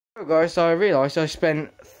So guys, so I realised I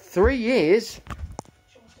spent 3 years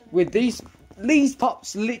with these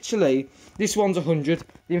pops. Literally, this one's 100.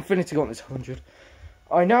 The Infinity Gauntlet's 100.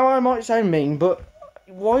 I know I might sound mean, but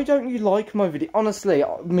why don't you like my video? Honestly,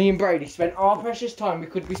 me and Brady spent our precious time we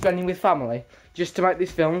could be spending with family just to make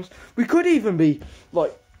these films. We could even be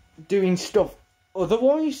like doing stuff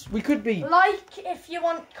otherwise. We could be like if you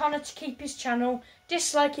want Connor to keep his channel,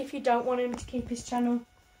 dislike if you don't want him to keep his channel.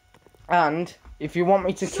 And if you want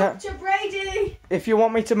me to Dr. Brady. if you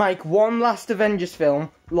want me to make one last Avengers film,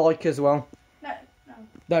 like as well.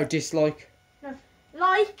 No, dislike. No.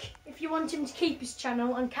 Like if you want him to keep his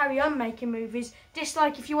channel and carry on making movies.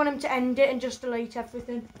 Dislike if you want him to end it and just delete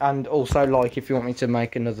everything. And also like if you want me to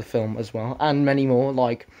make another film as well. And many more,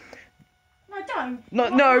 like... No, don't.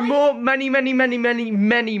 No, more, many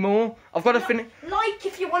more. I've got to finish... Like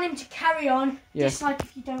if you want him to carry on. Yeah. Dislike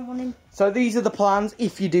if you don't want him. So these are the plans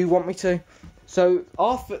if you do want me to. So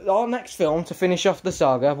our next film to finish off the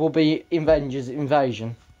saga will be Avengers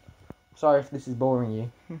Invasion. Sorry if this is boring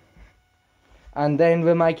you. And then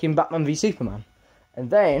we're making Batman v Superman. And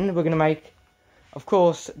then we're going to make, of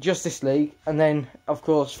course, Justice League. And then, of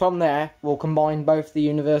course, from there, we'll combine both the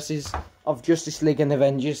universes of Justice League and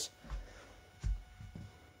Avengers.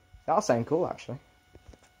 That'll sound cool, actually.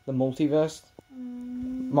 The multiverse.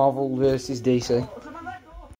 Marvel versus DC.